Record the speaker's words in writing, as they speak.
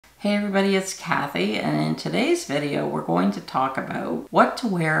Hey everybody, it's Kathy, and in today's video we're going to talk about what to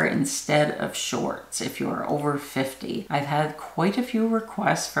wear instead of shorts if you are over 50. I've had quite a few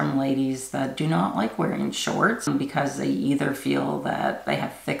requests from ladies that do not like wearing shorts because they either feel that they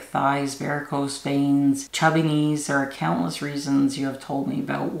have thick thighs, varicose veins, chubby knees. There are countless reasons you have told me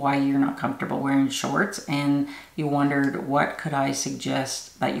about why you're not comfortable wearing shorts, and you wondered what could I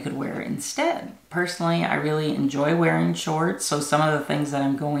suggest that you could wear instead. Personally, I really enjoy wearing shorts, so some of the things that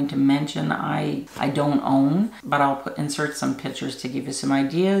I'm going to mention I don't own, but I'll insert some pictures to give you some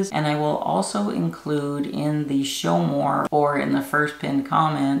ideas, and I will also include in the show more or in the first pinned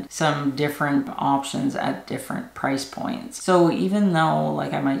comment some different options at different price points. So even though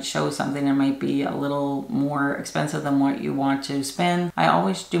like I might show something that might be a little more expensive than what you want to spend, I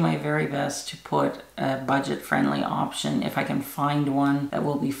always do my very best to put a budget-friendly option if I can find one that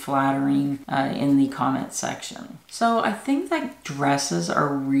will be flattering in the comment section. So I think that dresses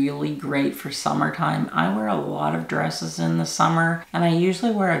are really great for summertime. I wear a lot of dresses in the summer, and I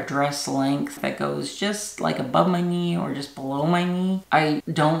usually wear a dress length that goes just like above my knee or just below my knee. I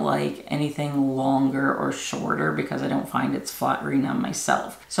don't like anything longer or shorter because I don't find it's flattering on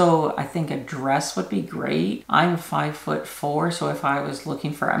myself. So I think a dress would be great. I'm 5'4", so if I was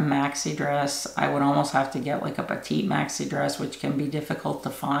looking for a maxi dress, I would almost have to get like a petite maxi dress, which can be difficult to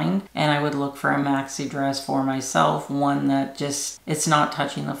find. And I would look for a maxi dress for myself, one that just, it's not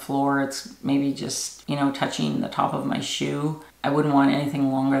touching the floor, it's maybe just, you know, touching the top of my shoe. I wouldn't want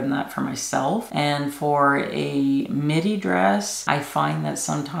anything longer than that for myself. And for a midi dress, I find that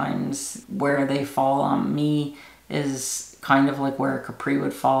sometimes where they fall on me is kind of like where a capri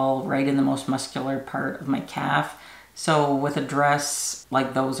would fall, right in the most muscular part of my calf. So with a dress,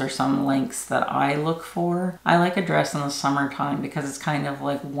 like those are some lengths that I look for. I like a dress in the summertime because it's kind of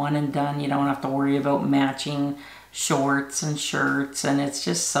like one and done. You don't have to worry about matching shorts and shirts, and it's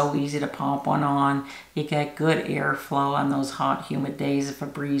just so easy to pop one on. You get good airflow on those hot humid days if a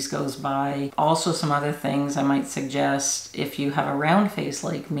breeze goes by. Also, some other things I might suggest: if you have a round face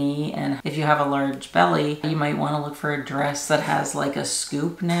like me and if you have a large belly, you might want to look for a dress that has like a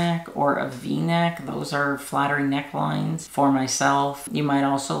scoop neck or a v-neck. Those are flattering necklines for myself. You might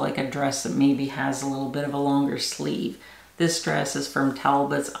also like a dress that maybe has a little bit of a longer sleeve. This dress is from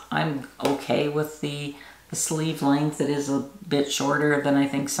Talbot's. I'm okay with the sleeve length. It is a bit shorter than I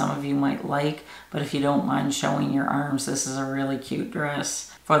think some of you might like, but if you don't mind showing your arms, this is a really cute dress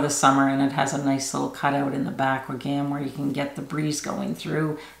for the summer, and it has a nice little cutout in the back again where you can get the breeze going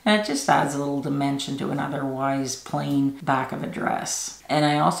through, and it just adds a little dimension to an otherwise plain back of a dress. And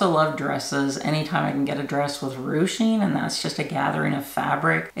I also love dresses. Anytime I can get a dress with ruching, and that's just a gathering of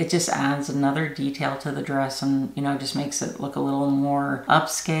fabric, it just adds another detail to the dress and, you know, just makes it look a little more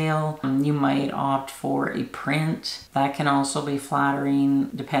upscale. You might opt for a print. That can also be flattering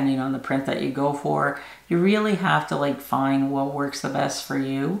depending on the print that you go for. You really have to like find what works the best for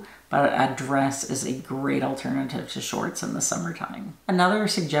you, but a dress is a great alternative to shorts in the summertime. Another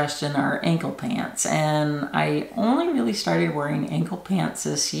suggestion are ankle pants, and I only really started wearing ankle pants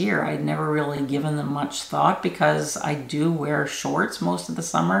this year. I'd never really given them much thought because I do wear shorts most of the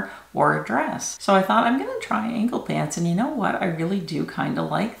summer or a dress. So I thought I'm gonna try ankle pants, and you know what? I really do kind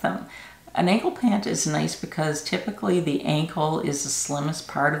of like them. An ankle pant is nice because typically the ankle is the slimmest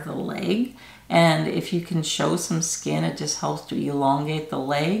part of the leg, and if you can show some skin, it just helps to elongate the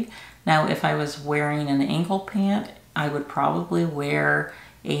leg. Now, if I was wearing an ankle pant, I would probably wear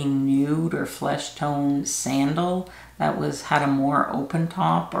a nude or flesh tone sandal that had a more open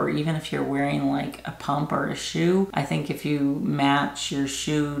top, or even if you're wearing like a pump or a shoe, I think if you match your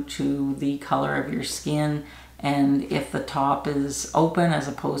shoe to the color of your skin, and if the top is open as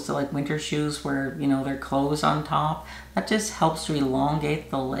opposed to like winter shoes where, you know, they're closed on top, that just helps to elongate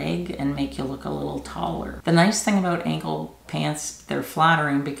the leg and make you look a little taller. The nice thing about ankle pants, they're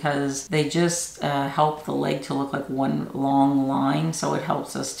flattering because they just help the leg to look like one long line, so it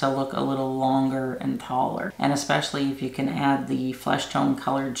helps us to look a little longer and taller. And especially if you can add the flesh tone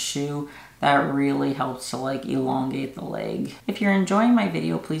colored shoe, that really helps to like elongate the leg. If you're enjoying my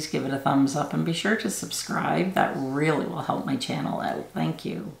video, please give it a thumbs up and be sure to subscribe. That really will help my channel out. Thank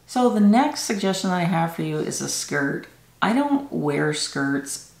you. So the next suggestion I have for you is a skirt. I don't wear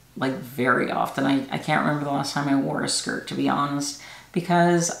skirts like very often. I can't remember the last time I wore a skirt, to be honest,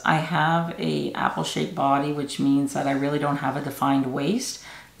 because I have a apple-shaped body, which means that I really don't have a defined waist.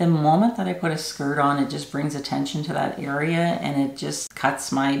 The moment that I put a skirt on, it just brings attention to that area and it just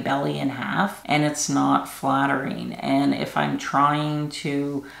cuts my belly in half, and it's not flattering. And if I'm trying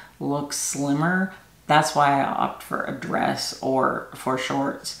to look slimmer, that's why I opt for a dress or for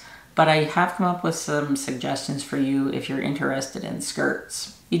shorts. But I have come up with some suggestions for you if you're interested in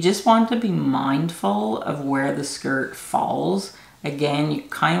skirts. You just want to be mindful of where the skirt falls. Again, you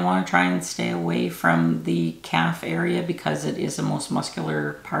kind of want to try and stay away from the calf area because it is the most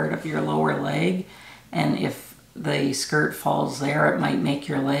muscular part of your lower leg. And if the skirt falls there, it might make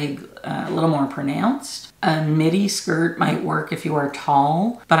your leg a little more pronounced. A midi skirt might work if you are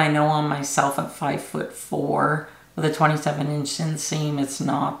tall, but I know on myself at 5'4", with a 27-inch inseam, it's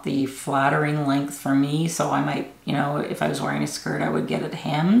not the flattering length for me, so I might, if I was wearing a skirt, I would get it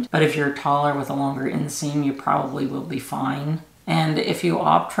hemmed. But if you're taller with a longer inseam, you probably will be fine. And if you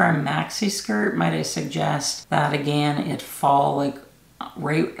opt for a maxi skirt, might I suggest that, again, it fall like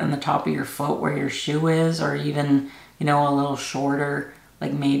right on the top of your foot where your shoe is, or even, a little shorter,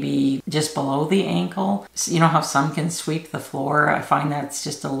 like maybe just below the ankle. So you know how some can sweep the floor? I find that's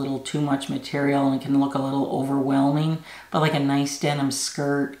just a little too much material and it can look a little overwhelming. But like a nice denim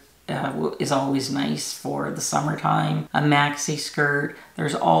skirt is always nice for the summertime. A maxi skirt.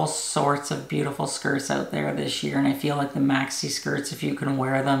 There's all sorts of beautiful skirts out there this year, and I feel like the maxi skirts, if you can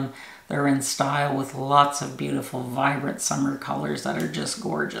wear them, they're in style with lots of beautiful, vibrant summer colors that are just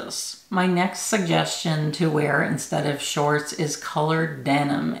gorgeous. My next suggestion to wear instead of shorts is colored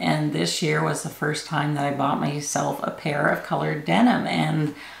denim. And this year was the first time that I bought myself a pair of colored denim.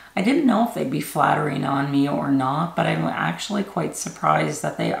 And I didn't know if they'd be flattering on me or not, but I'm actually quite surprised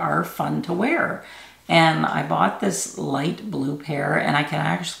that they are fun to wear. And I bought this light blue pair, and I can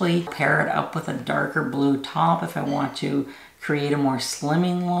actually pair it up with a darker blue top if I want to create a more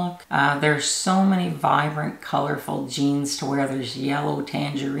slimming look. There's so many vibrant, colorful jeans to wear. There's yellow,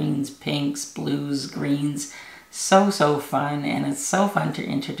 tangerines, pinks, blues, greens. So fun, and it's so fun to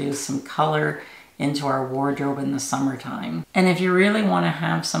introduce some color into our wardrobe in the summertime. And if you really want to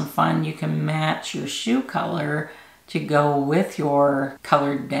have some fun, you can match your shoe color to go with your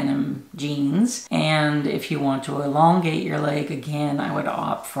colored denim jeans. And if you want to elongate your leg, again, I would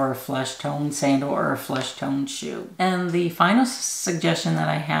opt for a flesh tone sandal or a flesh tone shoe. And the final suggestion that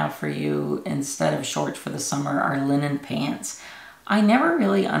I have for you instead of shorts for the summer are linen pants. I never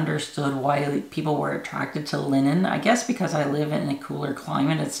really understood why people were attracted to linen. I guess because I live in a cooler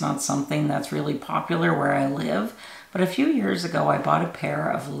climate, it's not something that's really popular where I live. But a few years ago, I bought a pair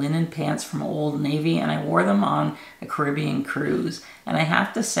of linen pants from Old Navy, and I wore them on a Caribbean cruise. And I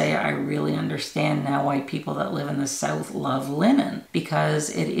have to say, I really understand now why people that live in the South love linen, because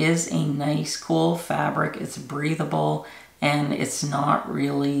it is a nice, cool fabric. It's breathable, and it's not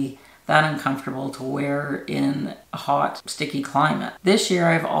really that uncomfortable to wear in a hot, sticky climate. This year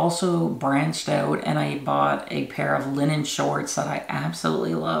I've also branched out and I bought a pair of linen shorts that I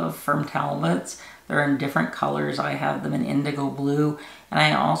absolutely love from Talbot's. They're in different colors. I have them in indigo blue, and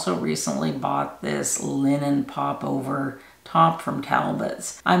I also recently bought this linen popover top from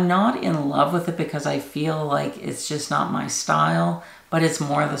Talbot's. I'm not in love with it because I feel like it's just not my style, but it's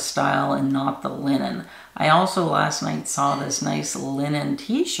more the style and not the linen. I also last night saw this nice linen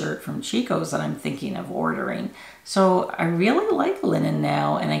t-shirt from Chico's that I'm thinking of ordering. So I really like linen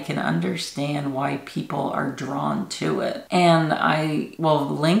now, and I can understand why people are drawn to it. And I will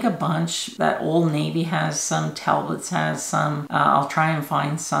link a bunch. That Old Navy has some, Talbot's has some. I'll try and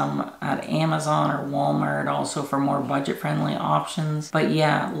find some at Amazon or Walmart also for more budget-friendly options. But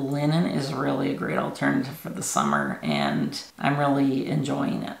yeah, linen is really a great alternative for the summer, and I'm really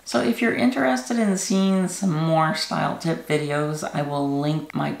enjoying it. So if you're interested in seeing some more style tip videos, I will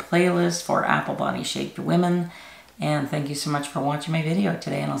link my playlist for apple body shaped women. And thank you so much for watching my video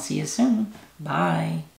today, and I'll see you soon. Bye.